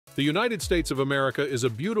The United States of America is a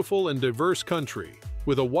beautiful and diverse country,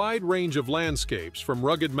 with a wide range of landscapes from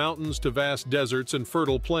rugged mountains to vast deserts and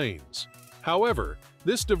fertile plains. However,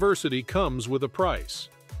 this diversity comes with a price.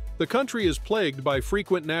 The country is plagued by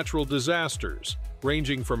frequent natural disasters,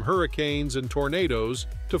 ranging from hurricanes and tornadoes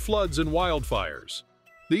to floods and wildfires.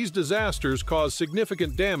 These disasters cause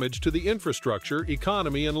significant damage to the infrastructure,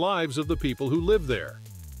 economy, and lives of the people who live there.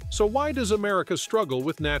 So why does America struggle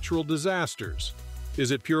with natural disasters?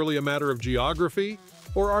 Is it purely a matter of geography,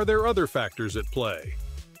 or are there other factors at play?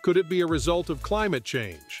 Could it be a result of climate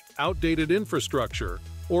change, outdated infrastructure,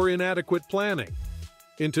 or inadequate planning?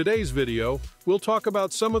 In today's video, we'll talk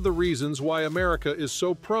about some of the reasons why America is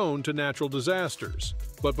so prone to natural disasters.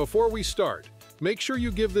 But before we start, make sure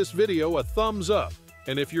you give this video a thumbs up,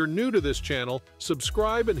 and if you're new to this channel,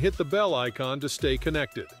 subscribe and hit the bell icon to stay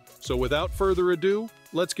connected. So without further ado,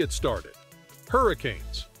 let's get started.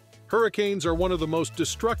 Hurricanes. Hurricanes are one of the most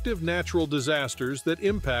destructive natural disasters that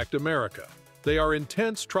impact America. They are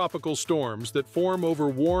intense tropical storms that form over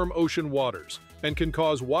warm ocean waters and can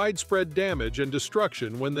cause widespread damage and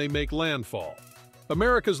destruction when they make landfall.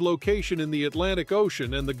 America's location in the Atlantic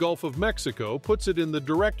Ocean and the Gulf of Mexico puts it in the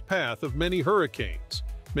direct path of many hurricanes,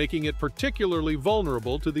 making it particularly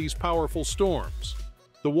vulnerable to these powerful storms.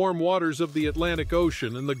 The warm waters of the Atlantic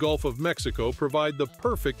Ocean and the Gulf of Mexico provide the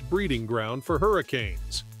perfect breeding ground for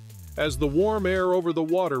hurricanes. As the warm air over the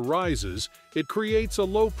water rises, it creates a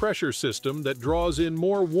low-pressure system that draws in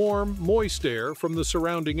more warm, moist air from the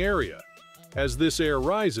surrounding area. As this air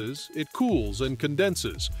rises, it cools and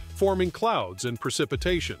condenses, forming clouds and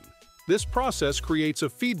precipitation. This process creates a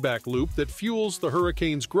feedback loop that fuels the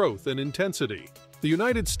hurricane's growth and intensity. The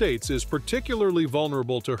United States is particularly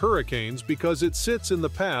vulnerable to hurricanes because it sits in the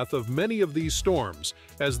path of many of these storms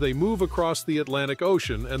as they move across the Atlantic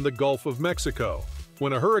Ocean and the Gulf of Mexico.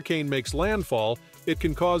 When a hurricane makes landfall, it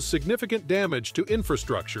can cause significant damage to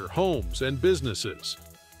infrastructure, homes, and businesses.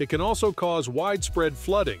 It can also cause widespread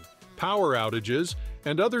flooding, power outages,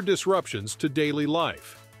 and other disruptions to daily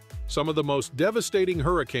life. Some of the most devastating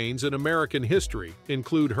hurricanes in American history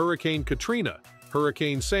include Hurricane Katrina,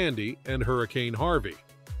 Hurricane Sandy, and Hurricane Harvey.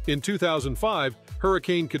 In 2005,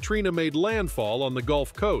 Hurricane Katrina made landfall on the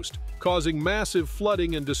Gulf Coast, causing massive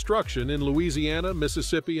flooding and destruction in Louisiana,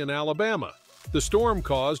 Mississippi, and Alabama. The storm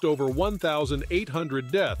caused over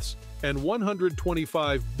 1,800 deaths and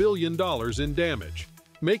 $125 billion in damage,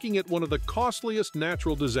 making it one of the costliest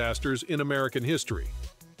natural disasters in American history.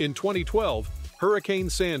 In 2012, Hurricane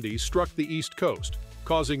Sandy struck the East Coast,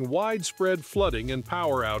 causing widespread flooding and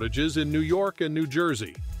power outages in New York and New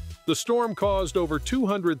Jersey. The storm caused over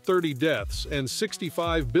 230 deaths and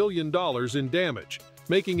 $65 billion in damage,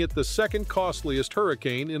 making it the second costliest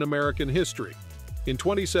hurricane in American history. In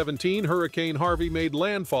 2017, Hurricane Harvey made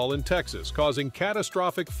landfall in Texas, causing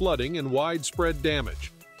catastrophic flooding and widespread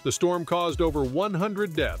damage. The storm caused over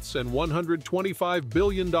 100 deaths and $125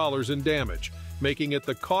 billion in damage, making it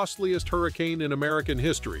the costliest hurricane in American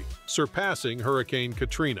history, surpassing Hurricane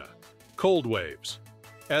Katrina. Cold waves.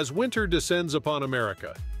 As winter descends upon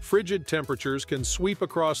America, frigid temperatures can sweep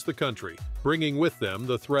across the country, bringing with them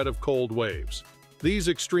the threat of cold waves. These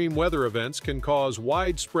extreme weather events can cause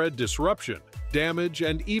widespread disruption, damage,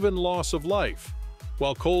 and even loss of life.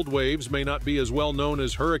 While cold waves may not be as well known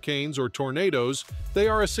as hurricanes or tornadoes, they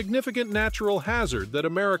are a significant natural hazard that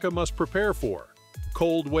America must prepare for.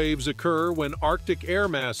 Cold waves occur when Arctic air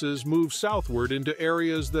masses move southward into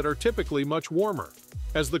areas that are typically much warmer.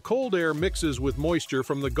 As the cold air mixes with moisture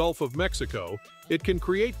from the Gulf of Mexico, it can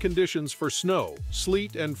create conditions for snow,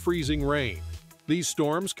 sleet, and freezing rain. These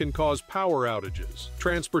storms can cause power outages,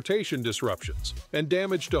 transportation disruptions, and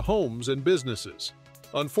damage to homes and businesses.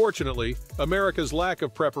 Unfortunately, America's lack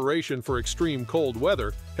of preparation for extreme cold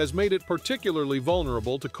weather has made it particularly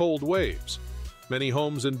vulnerable to cold waves. Many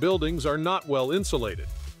homes and buildings are not well insulated,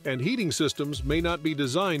 and heating systems may not be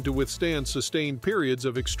designed to withstand sustained periods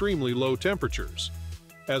of extremely low temperatures.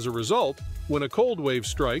 As a result, when a cold wave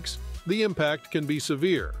strikes, the impact can be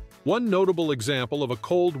severe. One notable example of a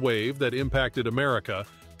cold wave that impacted America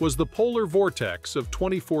was the polar vortex of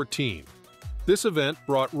 2014. This event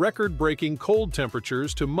brought record-breaking cold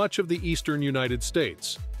temperatures to much of the eastern United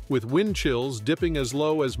States, with wind chills dipping as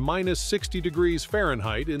low as -60 degrees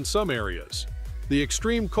Fahrenheit in some areas. The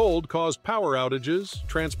extreme cold caused power outages,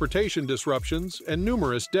 transportation disruptions, and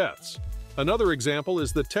numerous deaths. Another example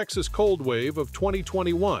is the Texas cold wave of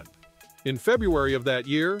 2021. In February of that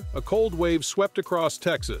year, a cold wave swept across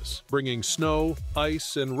Texas, bringing snow,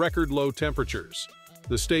 ice, and record-low temperatures.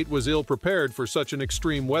 The state was ill-prepared for such an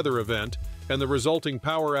extreme weather event, and the resulting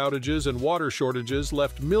power outages and water shortages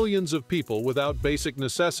left millions of people without basic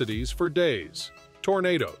necessities for days.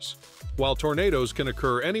 Tornadoes. While tornadoes can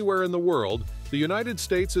occur anywhere in the world, the United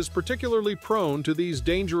States is particularly prone to these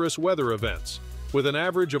dangerous weather events, with an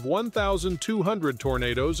average of 1,200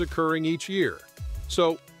 tornadoes occurring each year.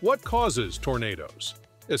 So, what causes tornadoes?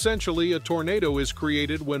 Essentially, a tornado is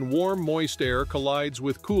created when warm, moist air collides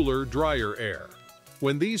with cooler, drier air.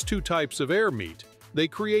 When these two types of air meet, they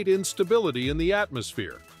create instability in the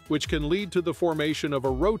atmosphere, which can lead to the formation of a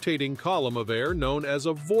rotating column of air known as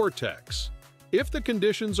a vortex. If the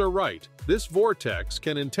conditions are right, this vortex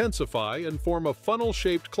can intensify and form a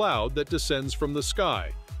funnel-shaped cloud that descends from the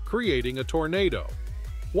sky, creating a tornado.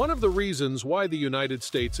 One of the reasons why the United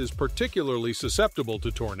States is particularly susceptible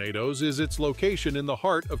to tornadoes is its location in the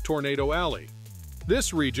heart of Tornado Alley.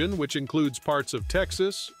 This region, which includes parts of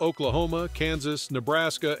Texas, Oklahoma, Kansas,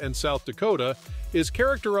 Nebraska, and South Dakota, is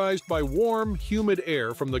characterized by warm, humid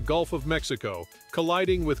air from the Gulf of Mexico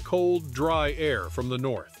colliding with cold, dry air from the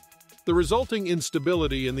north. The resulting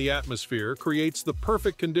instability in the atmosphere creates the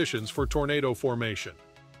perfect conditions for tornado formation.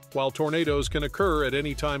 While tornadoes can occur at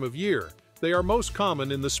any time of year, they are most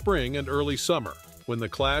common in the spring and early summer, when the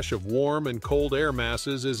clash of warm and cold air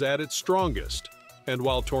masses is at its strongest. And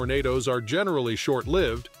while tornadoes are generally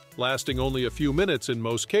short-lived, lasting only a few minutes in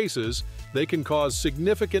most cases, they can cause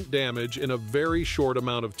significant damage in a very short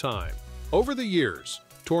amount of time. Over the years,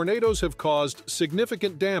 tornadoes have caused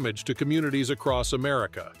significant damage to communities across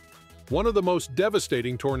America. One of the most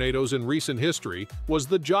devastating tornadoes in recent history was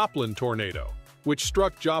the Joplin tornado, which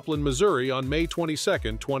struck Joplin, Missouri on May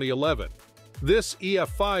 22, 2011. This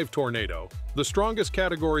EF5 tornado, the strongest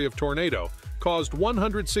category of tornado, caused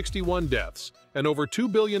 161 deaths and over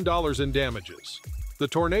 $2 billion in damages. The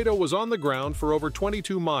tornado was on the ground for over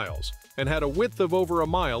 22 miles and had a width of over a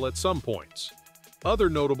mile at some points. Other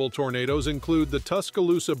notable tornadoes include the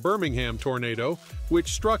Tuscaloosa-Birmingham tornado,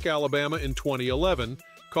 which struck Alabama in 2011,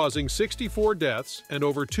 causing 64 deaths and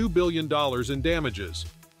over $2 billion in damages,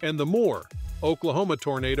 and the Moore, Oklahoma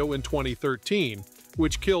tornado in 2013,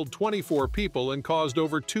 which killed 24 people and caused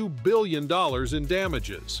over $2 billion in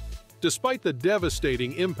damages. Despite the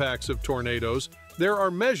devastating impacts of tornadoes, there are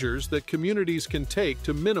measures that communities can take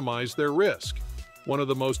to minimize their risk. One of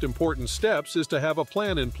the most important steps is to have a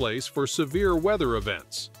plan in place for severe weather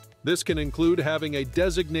events. This can include having a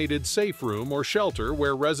designated safe room or shelter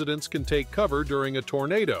where residents can take cover during a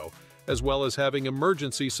tornado, as well as having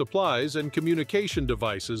emergency supplies and communication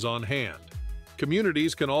devices on hand.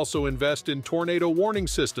 Communities can also invest in tornado warning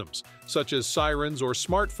systems, such as sirens or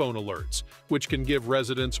smartphone alerts, which can give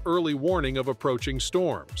residents early warning of approaching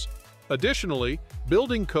storms. Additionally,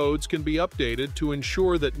 building codes can be updated to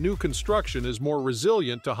ensure that new construction is more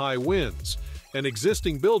resilient to high winds, and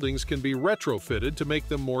existing buildings can be retrofitted to make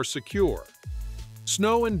them more secure.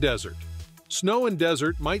 Snow and desert. Snow and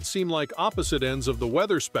desert might seem like opposite ends of the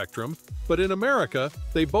weather spectrum, but in America,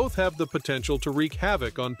 they both have the potential to wreak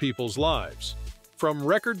havoc on people's lives. From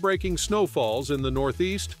record-breaking snowfalls in the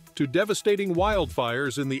Northeast to devastating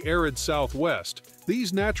wildfires in the arid Southwest,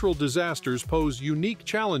 these natural disasters pose unique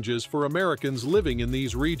challenges for Americans living in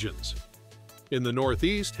these regions. In the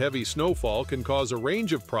Northeast, heavy snowfall can cause a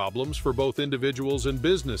range of problems for both individuals and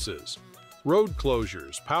businesses. Road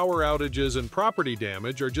closures, power outages, and property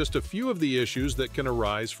damage are just a few of the issues that can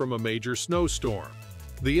arise from a major snowstorm.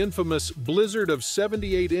 The infamous blizzard of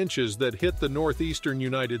 78 inches that hit the northeastern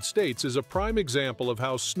United States is a prime example of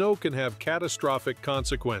how snow can have catastrophic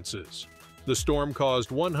consequences. The storm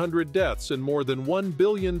caused 100 deaths and more than $1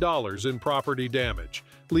 billion in property damage,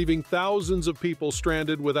 leaving thousands of people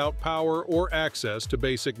stranded without power or access to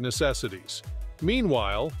basic necessities.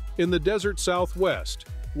 Meanwhile, in the desert Southwest,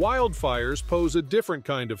 wildfires pose a different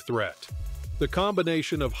kind of threat. The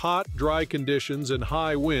combination of hot, dry conditions and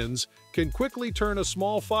high winds can quickly turn a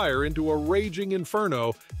small fire into a raging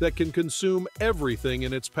inferno that can consume everything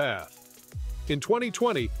in its path. In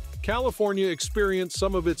 2020, California experienced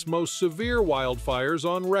some of its most severe wildfires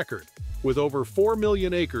on record, with over 4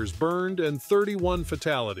 million acres burned and 31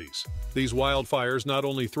 fatalities. These wildfires not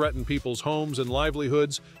only threaten people's homes and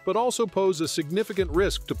livelihoods, but also pose a significant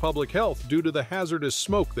risk to public health due to the hazardous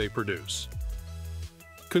smoke they produce.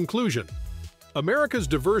 Conclusion: America's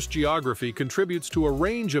diverse geography contributes to a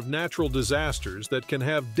range of natural disasters that can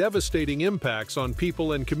have devastating impacts on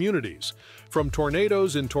people and communities. From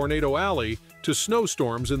tornadoes in Tornado Alley to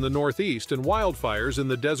snowstorms in the Northeast and wildfires in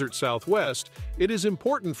the desert Southwest, it is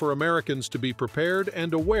important for Americans to be prepared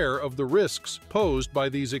and aware of the risks posed by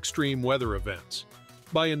these extreme weather events.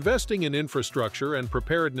 By investing in infrastructure and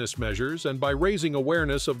preparedness measures and by raising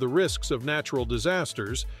awareness of the risks of natural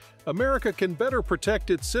disasters, America can better protect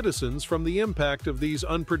its citizens from the impact of these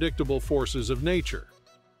unpredictable forces of nature.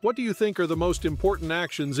 What do you think are the most important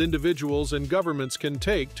actions individuals and governments can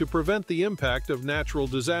take to prevent the impact of natural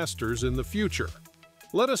disasters in the future?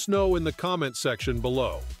 Let us know in the comment section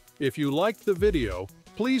below. If you liked the video,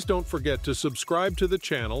 please don't forget to subscribe to the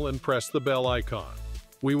channel and press the bell icon.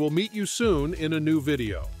 We will meet you soon in a new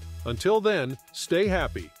video. Until then, stay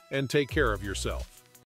happy and take care of yourself.